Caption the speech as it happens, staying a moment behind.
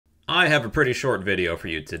I have a pretty short video for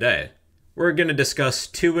you today. We're going to discuss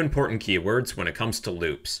two important keywords when it comes to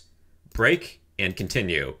loops: break and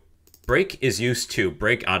continue. Break is used to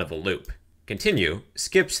break out of a loop. Continue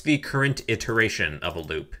skips the current iteration of a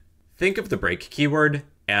loop. Think of the break keyword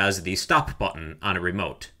as the stop button on a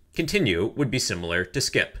remote. Continue would be similar to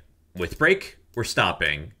skip. With break, we're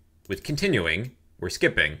stopping. With continuing, we're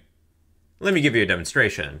skipping. Let me give you a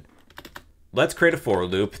demonstration. Let's create a for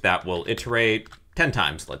loop that will iterate 10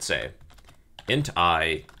 times, let's say. Int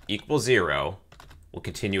I equals 0 will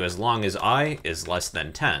continue as long as I is less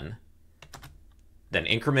than 10. Then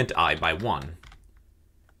increment I by 1.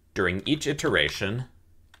 During each iteration,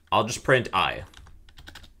 I'll just print I.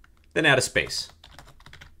 Then add a space.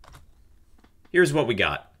 Here's what we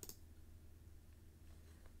got.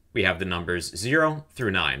 We have the numbers 0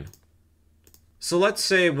 through 9. So let's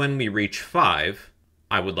say when we reach 5,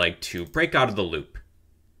 I would like to break out of the loop.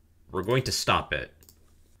 We're going to stop it.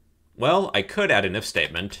 Well, I could add an if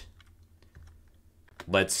statement.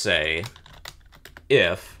 Let's say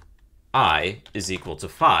if I is equal to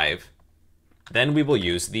 5, then we will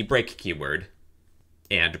use the break keyword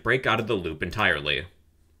and break out of the loop entirely.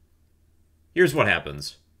 Here's what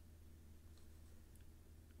happens.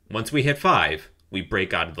 Once we hit 5, we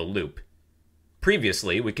break out of the loop.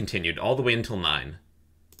 Previously, we continued all the way until 9.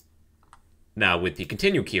 Now, with the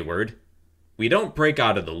continue keyword, we don't break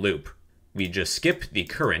out of the loop. We just skip the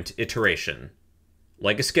current iteration,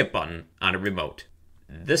 like a skip button on a remote.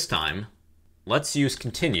 This time, let's use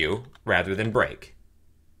continue rather than break.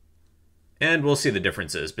 And we'll see the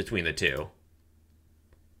differences between the two.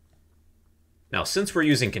 Now, since we're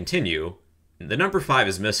using continue, the number 5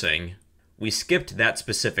 is missing. We skipped that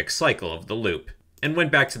specific cycle of the loop and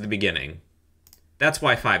went back to the beginning. That's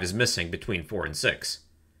why 5 is missing between 4 and 6.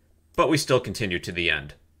 But we still continue to the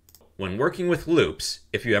end. When working with loops,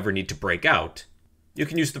 if you ever need to break out, you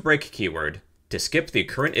can use the break keyword. To skip the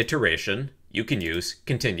current iteration, you can use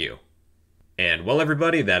continue. And well,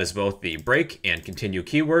 everybody, that is both the break and continue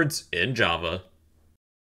keywords in Java.